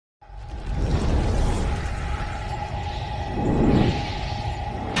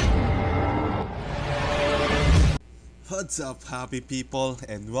What's up, happy people,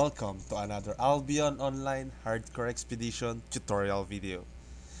 and welcome to another Albion Online Hardcore Expedition tutorial video.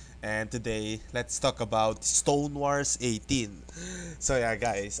 And today, let's talk about Stone Wars 18. So yeah,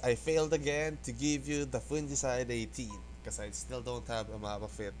 guys, I failed again to give you the Fungicide 18 because I still don't have a map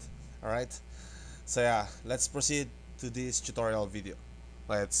of it. Alright? So yeah, let's proceed to this tutorial video.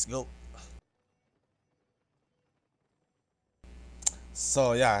 Let's go.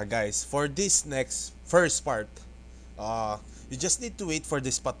 So yeah, guys, for this next first part, uh, you just need to wait for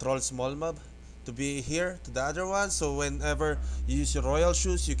this patrol small mob to be here to the other one. So whenever you use your royal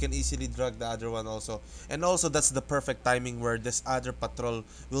shoes, you can easily drag the other one also. And also that's the perfect timing where this other patrol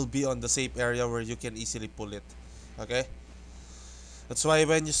will be on the safe area where you can easily pull it. Okay? That's why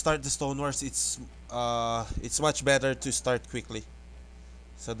when you start the Stone Wars, it's much better to start quickly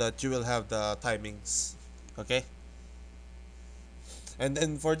so that you will have the timings. Okay? And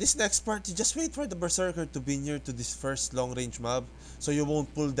then for this next part, you just wait for the Berserker to be near to this first long range mob, so you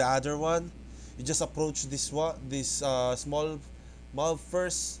won't pull the other one. You just approach this small mob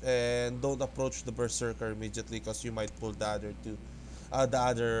first, and don't approach the Berserker immediately because you might pull the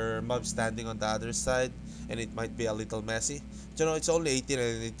other mob standing on the other side, and it might be a little messy. But, you know, it's only 18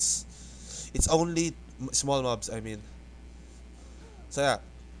 and it's only small mobs. I mean, so yeah.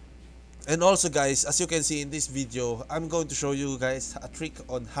 And also guys, as you can see in this video, I'm going to show you guys a trick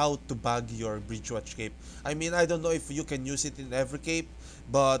on how to bag your Bridgewatch cape. I mean, I don't know if you can use it in every cape,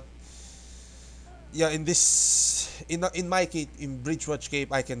 but yeah, in my cape, in Bridgewatch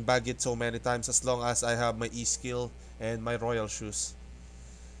cape, I can bag it so many times as long as I have my E skill and my royal shoes.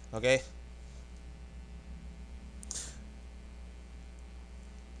 Okay?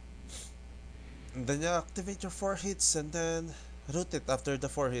 And then you activate your 4 hits and then root it after the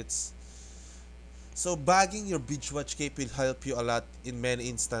 4 hits. So bagging your beach watch cape will help you a lot in many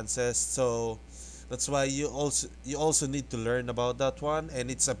instances. So that's why you also need to learn about that one, and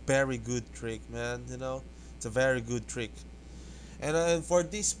it's a very good trick, man. You know, it's a very good trick. And for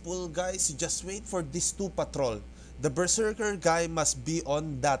this pull, guys, you just wait for these two patrol. The berserker guy must be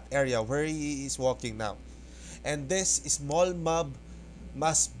on that area where he is walking now, and this small mob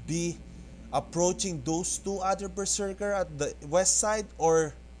must be approaching those two other berserker at the west side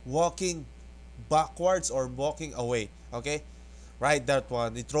or walking backwards or walking away. Okay, right, that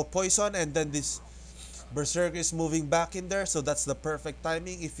one. You throw poison and then this berserker is moving back in there, so that's the perfect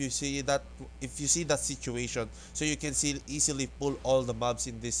timing if you see that situation, so you can see easily pull all the mobs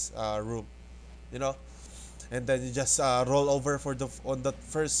in this room, you know. And then you just roll over for the on that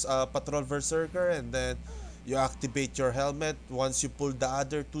first patrol berserker, and then you activate your helmet once you pull the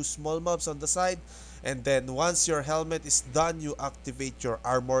other two small mobs on the side. And then once your helmet is done, you activate your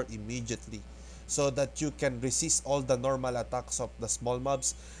armor immediately so that you can resist all the normal attacks of the small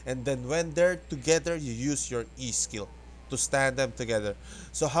mobs. And then when they're together, you use your E skill to stand them together.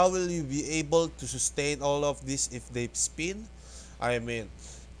 So how will you be able to sustain all of this if they spin? I mean,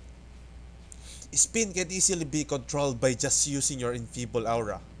 spin can easily be controlled by just using your enfeeble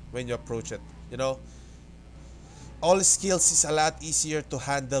aura when you approach it. You know, all skills is a lot easier to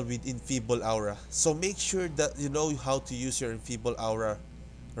handle with enfeeble aura. So make sure that you know how to use your enfeeble aura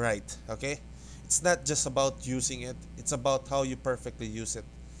right, okay? It's not just about using it, it's about how you perfectly use it.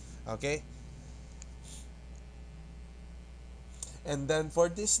 Okay? And then for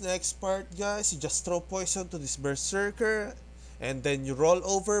this next part, guys, you just throw poison to this berserker, and then you roll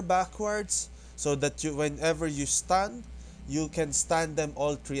over backwards so that you whenever you stun, you can stun them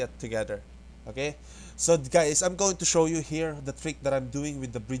all three together. Okay? So guys, I'm going to show you here the trick that I'm doing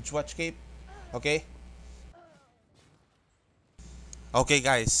with the bridge watch cape. Okay? Okay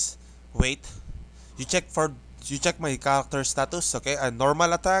guys, wait. You check for you check my character status, okay? A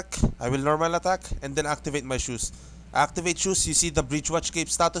normal attack. I will normal attack and then activate my shoes. Activate shoes, you see the bridge watch cape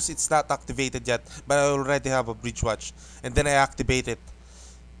status, it's not activated yet, but I already have a bridge watch. And then I activate it.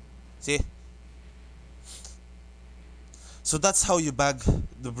 See? So that's how you bag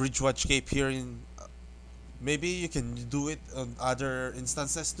the bridge watch cape here in maybe you can do it on other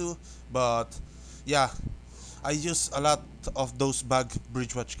instances too, but yeah, I use a lot of those bag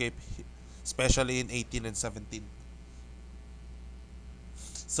bridge watch cape, especially in 18 and 17.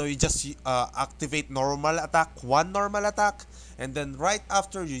 So you just activate normal attack, one normal attack, and then right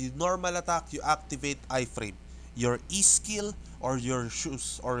after you normal attack, you activate iframe, your E skill or your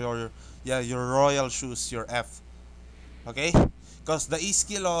shoes or your royal shoes, your F. Okay, because the E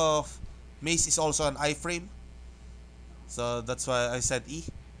skill of mace is also an iframe, so that's why I said E.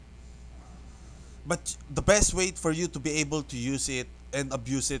 But the best way for you to be able to use it and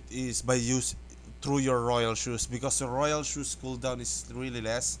abuse it is by use through your royal shoes, because your royal shoes cooldown is really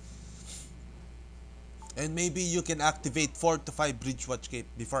less. And maybe you can activate 4 to 5 bridge watch cape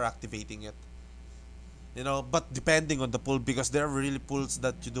before activating it. You know, but depending on the pull, because there are really pulls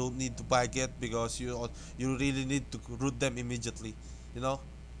that you don't need to bag it because you really need to root them immediately. You know,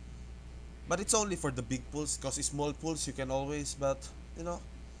 but it's only for the big pulls, because small pulls you can always, but you know,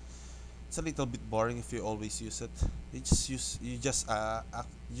 it's a little bit boring if you always use it. You just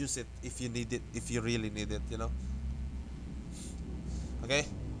use it if you need it, if you really need it. You know. Okay.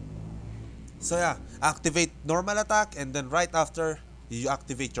 So yeah, activate normal attack, and then right after you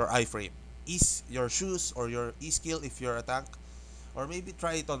activate your iframe, is your shoes or your e skill if you're a tank, or maybe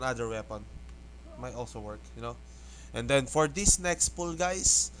try it on other weapon. Might also work. You know. And then for this next pull,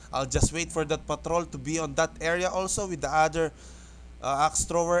 guys, I'll just wait for that patrol to be on that area also with the other axe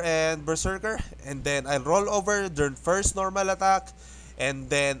thrower and berserker, and then I roll over their first normal attack, and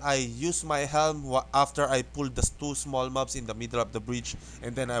then I use my helm after I pull the two small mobs in the middle of the bridge,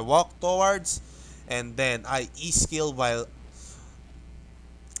 and then I walk towards, and then I E skill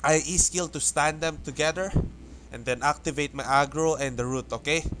to stand them together, and then activate my aggro and the root.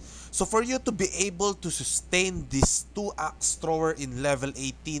 Okay, so for you to be able to sustain this 2 axe thrower in level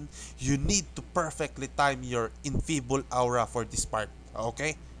 18, you need to perfectly time your enfeeble aura for this part.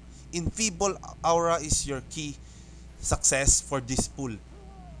 Okay, enfeeble aura is your key success for this pull.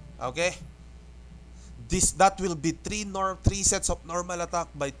 Okay, this that will be three sets of normal attack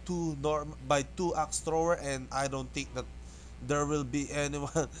by two axe thrower, and I don't think that there will be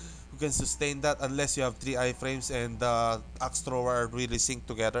anyone who can sustain that unless you have three iframes and the axe thrower are really sync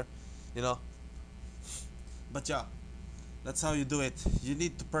together, you know. But yeah, that's how you do it. You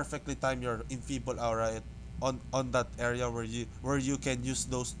need to perfectly time your enfeeble aura on that area where you can use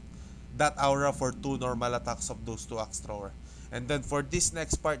those that aura for two normal attacks of those two axe thrower. And then for this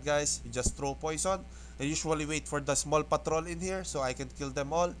next part, guys, you just throw poison. I usually wait for the small patrol in here so I can kill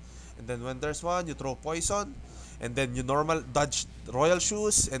them all. And then when there's one, you throw poison. And then you normal dodge royal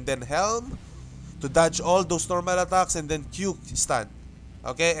shoes and then helm to dodge all those normal attacks, and then Q stun.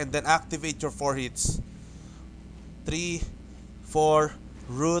 Okay, and then activate your 4 hits. 3, 4,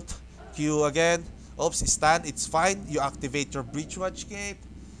 root, Q again. Oops, stun, it's fine. You activate your breach watch cape.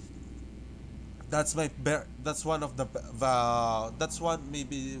 That's one of that's one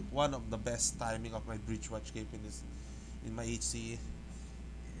maybe one of the best timing of my breach watch cape in my HCE.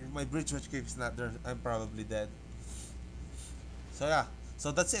 If my breach watch cape is not there, I'm probably dead. So yeah,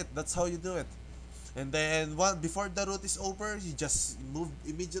 so that's it. That's how you do it. And then before the route is over, you just move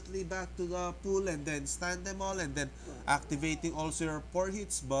immediately back to the pool and then stand them all, and then activating also your 4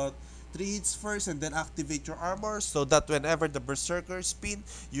 hits, but 3 hits first, and then activate your armor so that whenever the berserker spin,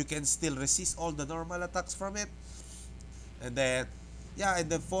 you can still resist all the normal attacks from it. And then yeah, and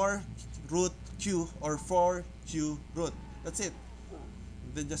then 4 root Q or 4 Q root. That's it.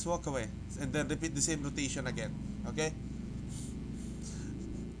 And then just walk away and then repeat the same rotation again. Okay?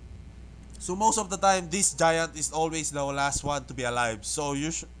 So most of the time, this giant is always the last one to be alive. So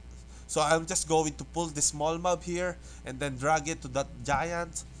I'm just going to pull the small mob here and then drag it to that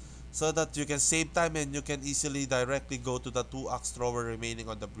giant, so that you can save time and you can easily directly go to the two axe thrower remaining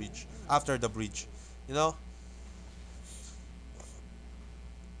on the bridge after the bridge. You know,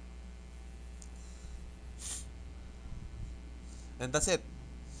 and that's it.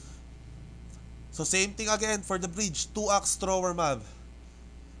 So same thing again for the bridge, two axe thrower mob.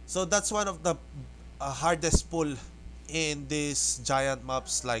 So that's one of the hardest pull in these giant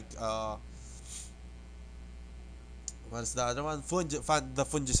maps, like what's the other one? The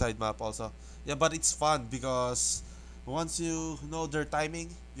Fungicide map also. Yeah, but it's fun because once you know their timing,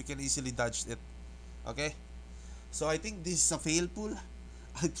 you can easily dodge it. Okay? So I think this is a fail pull.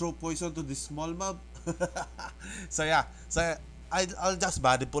 I throw poison to this small mob. So yeah, I'll just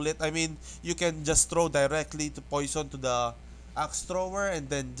body pull it. I mean, you can just throw directly to poison to the axe thrower and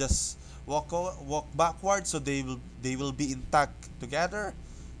then just walk backward, so they will be intact together.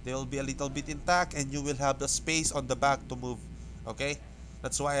 They will be a little bit intact, and you will have the space on the back to move. Okay,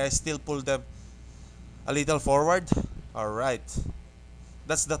 that's why I still pull them a little forward. All right.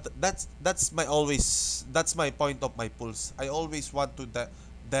 That's my point of my pulls. I always want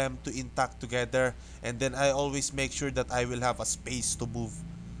them to intact together, and then I always make sure that I will have a space to move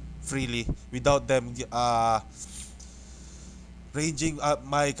freely without them ranging up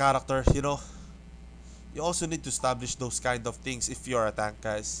my character. You also need to establish those kind of things if you're a tank,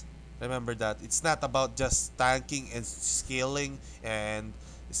 guys. Remember that it's not about just tanking and scaling and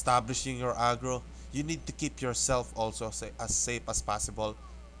establishing your aggro. You need to keep yourself also as safe as possible.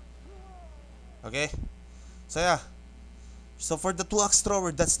 Okay, so yeah, so for the 2x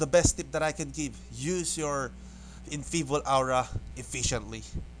thrower, that's the best tip that I can give. Use your enfeeble aura efficiently.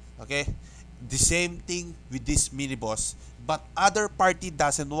 Okay, The same thing with this mini boss. But other party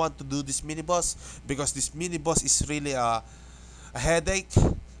doesn't want to do this mini boss because this mini boss is really a headache.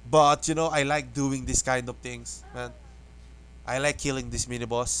 But you know, I like doing this kind of things, man. I like killing this mini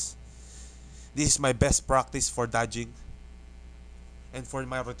boss. This is my best practice for dodging and for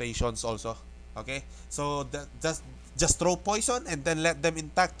my rotations also. Okay, so just throw poison and then let them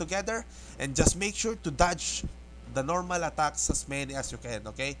intact together, and just make sure to dodge the normal attacks as many as you can.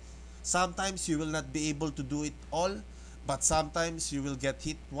 Okay, sometimes you will not be able to do it all, but sometimes you will get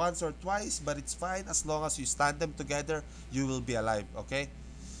hit once or twice, but it's fine as long as you stand them together. You will be alive. Okay,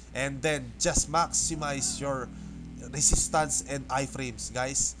 and then just maximize your resistance and iframes,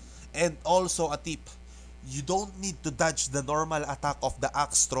 guys. And also a tip, you don't need to dodge the normal attack of the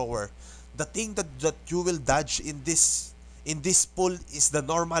axe thrower. The thing that you will dodge in this pull is the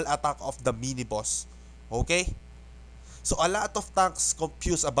normal attack of the mini boss. Okay, so a lot of tanks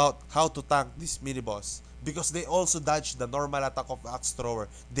confuse about how to tank this mini boss because they also dodge the normal attack of axe thrower.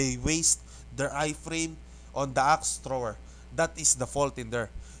 They waste their iframe on the axe thrower. That is the fault in there.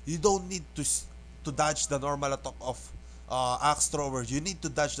 You don't need to dodge the normal attack of axe thrower. You need to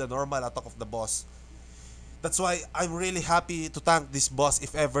dodge the normal attack of the boss. That's why I'm really happy to tank this boss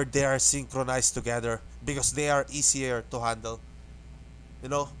if ever they are synchronized together because they are easier to handle. You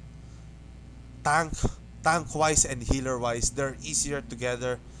know, tank tank wise and healer wise, they're easier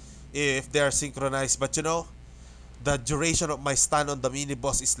together if they are synchronized. But you know, the duration of my stun on the mini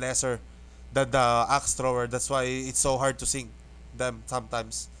boss is lesser than the axe thrower. That's why it's so hard to sync them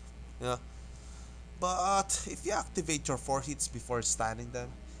sometimes. You know? But if you activate your 4 hits before stunning them,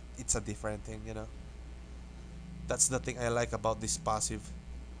 it's a different thing, you know. That's the thing I like about this passive.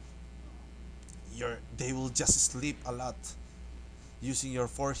 They will just sleep a lot using your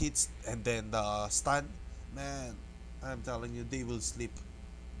 4 hits and then the stun. Man, I'm telling you, they will sleep.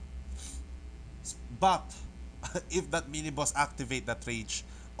 But if that mini boss activate that rage,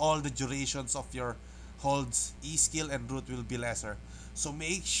 all the durations of your holds, E skill and root will be lesser. So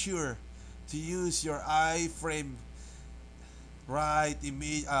make sure to use your iframe right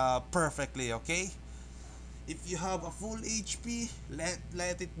perfectly, okay? If you have a full HP,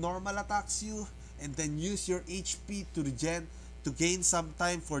 let it normal attacks you, and then use your HP to regen, to gain some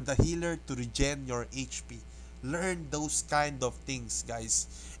time for the healer to regen your HP. Learn those kind of things, guys.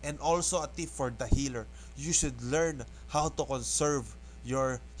 And also a tip for the healer, you should learn how to conserve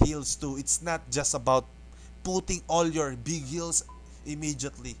your heals too. It's not just about putting all your big heals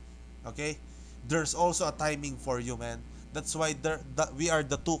immediately. Okay? There's also a timing for you, man. That's why we are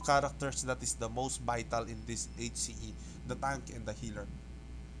the two characters that is the most vital in this HCE, the tank and the healer.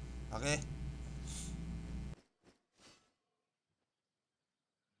 Okay?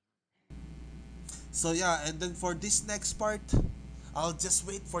 So yeah, and then for this next part, I'll just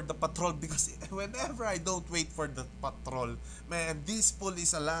wait for the patrol because whenever I don't wait for the patrol, man, this pull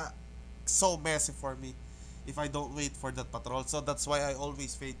is a lot so messy for me if I don't wait for that patrol. So that's why I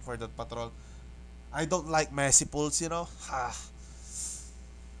always wait for that patrol. I don't like messy pulls, you know.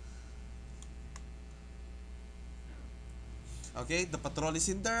 Okay, the patrol is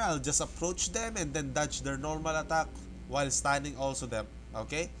in there. I'll just approach them and then dodge their normal attack while standing also them.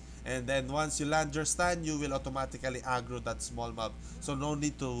 Okay? And then once you land your stand, you will automatically aggro that small mob. So no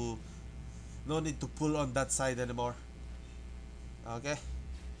need to pull on that side anymore. Okay?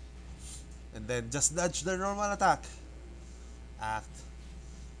 And then just dodge their normal attack. Act.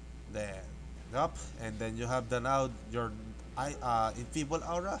 Then up. And then you have the now your enfeeble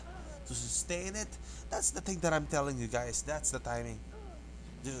aura to sustain it. That's the thing that I'm telling you guys. That's the timing.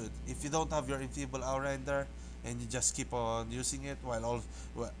 Dude, if you don't have your enfeeble aura in there and you just keep on using it while all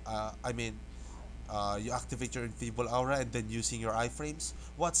you activate your enfeeble aura and then using your iframes,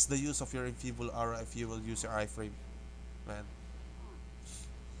 what's the use of your enfeeble aura if you will use your iframe, man?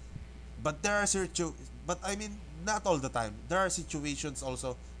 But there are but I mean, not all the time. There are situations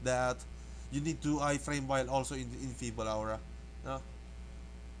also that you need to iframe while also in enfeeble aura. No?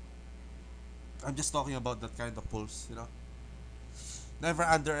 I'm just talking about that kind of pulls, you know. Never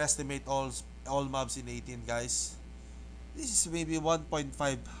underestimate all mobs in 18, guys. This is maybe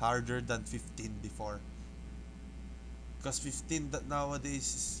 1.5 harder than 15 before. Because 15 that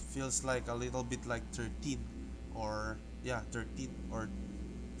nowadays feels like a little bit like 13 or yeah, 13 or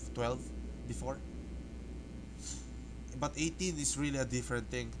 12 before. But 18 is really a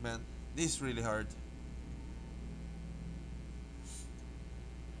different thing, man. This is really hard.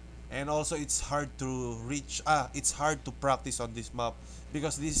 And also it's hard to it's hard to practice on this map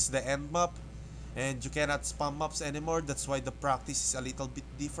because this is the end map and you cannot spam maps anymore. That's why the practice is a little bit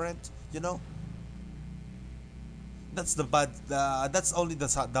different, you know. That's the bad. That's only the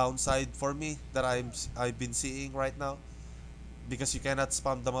downside for me that I've been seeing right now, because you cannot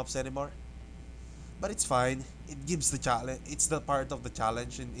spam the mobs anymore. But it's fine. It gives the challenge. It's the part of the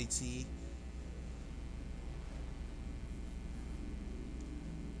challenge in HCE.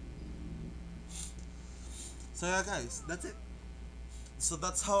 So yeah, guys, that's it. So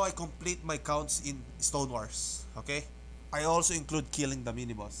that's how I complete my counts in Stone Wars. Okay. I also include killing the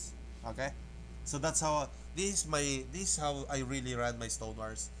mini boss. Okay. So that's how this is how I really ran my Stone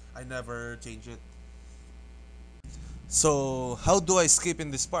Wars. I never change it. So how do I skip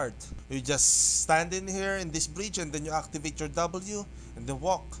in this part? You just stand in here in this bridge and then you activate your W and then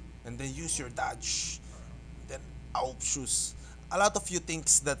walk and then use your dodge. Then shoes. A lot of you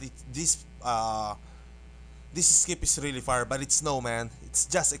thinks that this skip is really far, but it's no, man. It's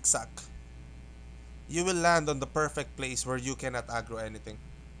just exact. You will land on the perfect place where you cannot aggro anything.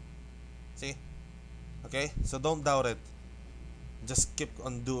 See? Okay? So don't doubt it. Just keep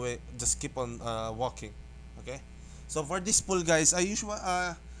on walking. Okay? So for this pull, guys, I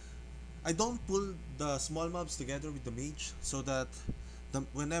don't pull the small mobs together with the mage, so that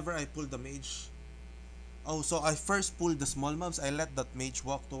whenever I pull the mage, so I first pull the small mobs. I let that mage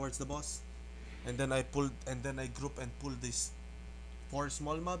walk towards the boss, and then I group and pull these four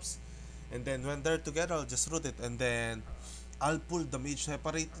small mobs, and then when they're together, I'll just root it, and then I'll pull the mage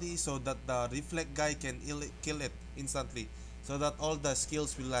separately so that the reflect guy can kill it instantly, so that all the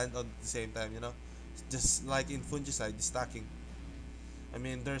skills will land at the same time. Just like in Fungicide, stacking. I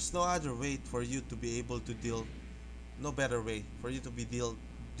mean, there's no other way for you to be able to deal. No better way for you to be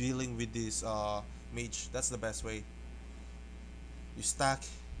dealing with this mage. That's the best way. You stack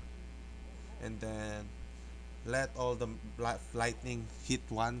and then let all the lightning hit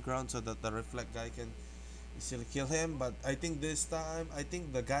one ground so that the reflect guy can easily kill him. But I think this time, I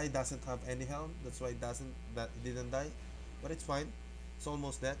think the guy doesn't have any helm. That's why it didn't die. But it's fine. It's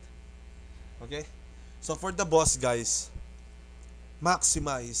almost dead. Okay. So for the boss, guys,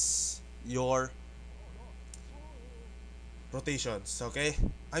 maximize your rotations. Okay.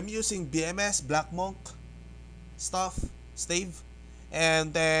 I'm using BMS Black Monk stuff, stave,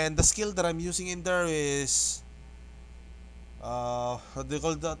 and then the skill that I'm using in there is what do you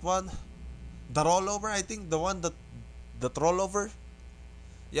call that one? The rollover, I think the one that rollover.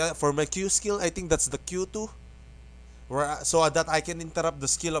 Yeah, for my Q skill, I think that's the Q2, so that I can interrupt the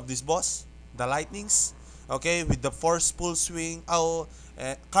skill of this boss, the lightnings. Okay, with the force pull swing.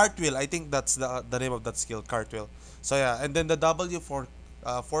 Cartwheel. I think that's the name of that skill, cartwheel. So yeah, and then the W for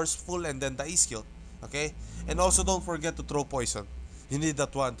forceful, and then the E skill. Okay, and also don't forget to throw poison. You need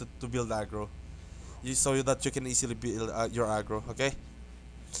that one to build aggro. So that you can easily build your aggro. Okay.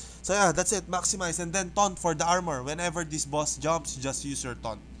 So yeah, that's it. Maximize and then taunt for the armor. Whenever this boss jumps, just use your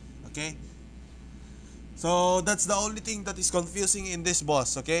taunt. Okay? So that's the only thing that is confusing in this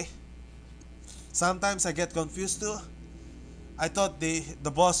boss, okay? Sometimes I get confused too. I thought the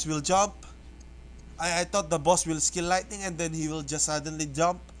boss will jump. I thought the boss will skill lightning and then he will just suddenly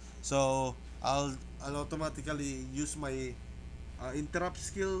jump. So I'll automatically use my interrupt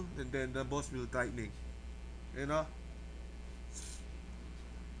skill and then the boss will lightning. You know?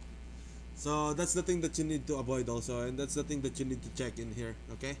 So that's the thing that you need to avoid also, and that's the thing that you need to check in here,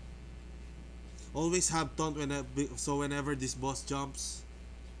 okay? Always have taunt whenever this boss jumps,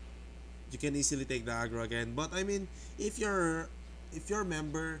 you can easily take the aggro again. But I mean, if your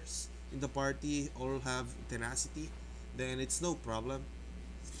members in the party all have tenacity, then it's no problem.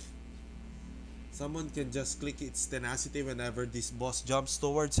 Someone can just click its tenacity whenever this boss jumps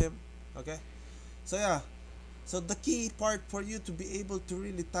towards him. Okay? So yeah. So the key part for you to be able to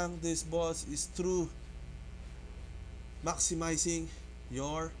really tank this boss is through maximizing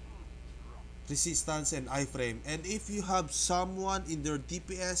your resistance and iframe. And if you have someone in their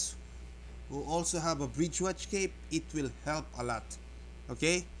DPS who also have a bridge watch cape, it will help a lot.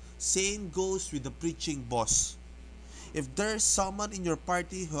 Okay? Same goes with the breaching boss. If there's someone in your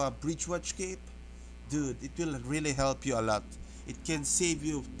party who have bridge watch cape, dude, it will really help you a lot. It can save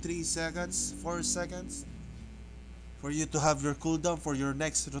you 3 seconds, 4 seconds for you to have your cooldown for your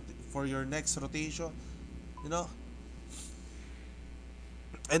next rotation, you know.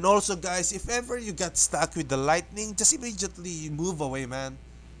 And also, guys, if ever you get stuck with the lightning, just immediately move away, man.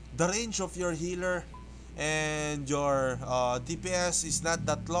 The range of your healer and your DPS is not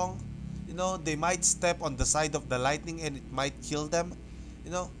that long. You know, they might step on the side of the lightning and it might kill them. You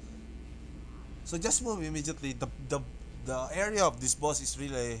know, so just move immediately. The area of this boss is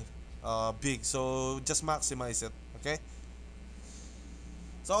really big, so just maximize it. Okay.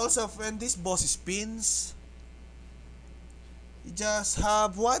 So also when this boss spins, You just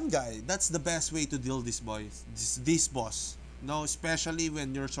have one guy. That's the best way to deal this boss. No, especially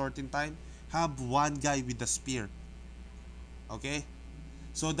when you're short in time, have one guy with the spear. Okay?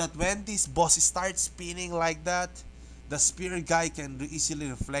 So that when this boss starts spinning like that, the spear guy can easily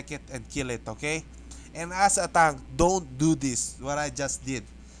reflect it and kill it, okay? And as a tank, don't do this, what I just did.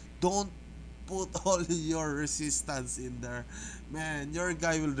 Don't put all your resistance in there. Man, your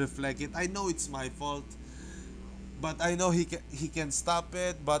guy will reflect it. I know it's my fault, but I know he can stop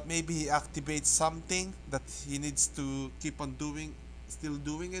it, but maybe he activates something that he needs to keep on doing, still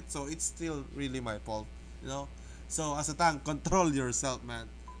doing it, so it's still really my fault, you know. So as a tank, control yourself, man.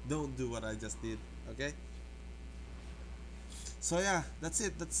 Don't do what I just did, okay? So yeah, that's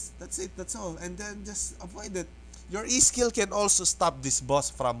it. That's it. That's all. And then just avoid it. Your E skill can also stop this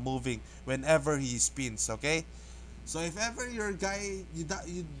boss from moving whenever he spins, okay? So if ever your guy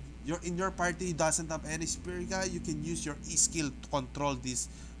you're in your party doesn't have any spear guy, you can use your E skill to control this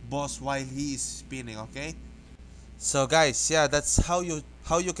boss while he is spinning, okay? So guys, yeah, that's how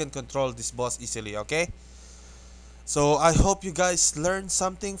you can control this boss easily, okay? So I hope you guys learned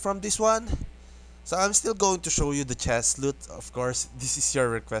something from this one. So I'm still going to show you the chest loot, of course. This is your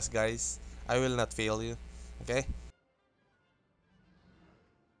request, guys. I will not fail you, okay?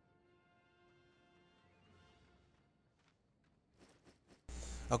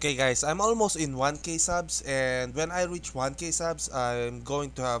 Okay guys, I'm almost in 1k subs, and when I reach 1k subs, I'm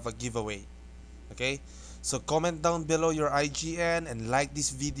going to have a giveaway. Okay? So comment down below your IGN and like this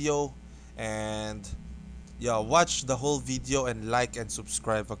video, and yeah, watch the whole video and like and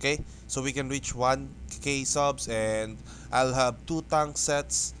subscribe, okay? So we can reach 1k subs, and I'll have 2 tank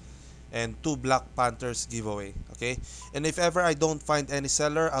sets and 2 Black Panthers giveaway, okay? And if ever I don't find any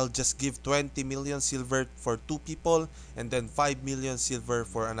seller, I'll just give 20 million silver for 2 people, and then 5 million silver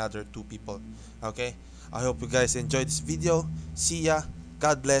for another 2 people, okay? I hope you guys enjoyed this video. See ya.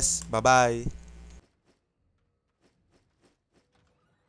 God bless. Bye bye.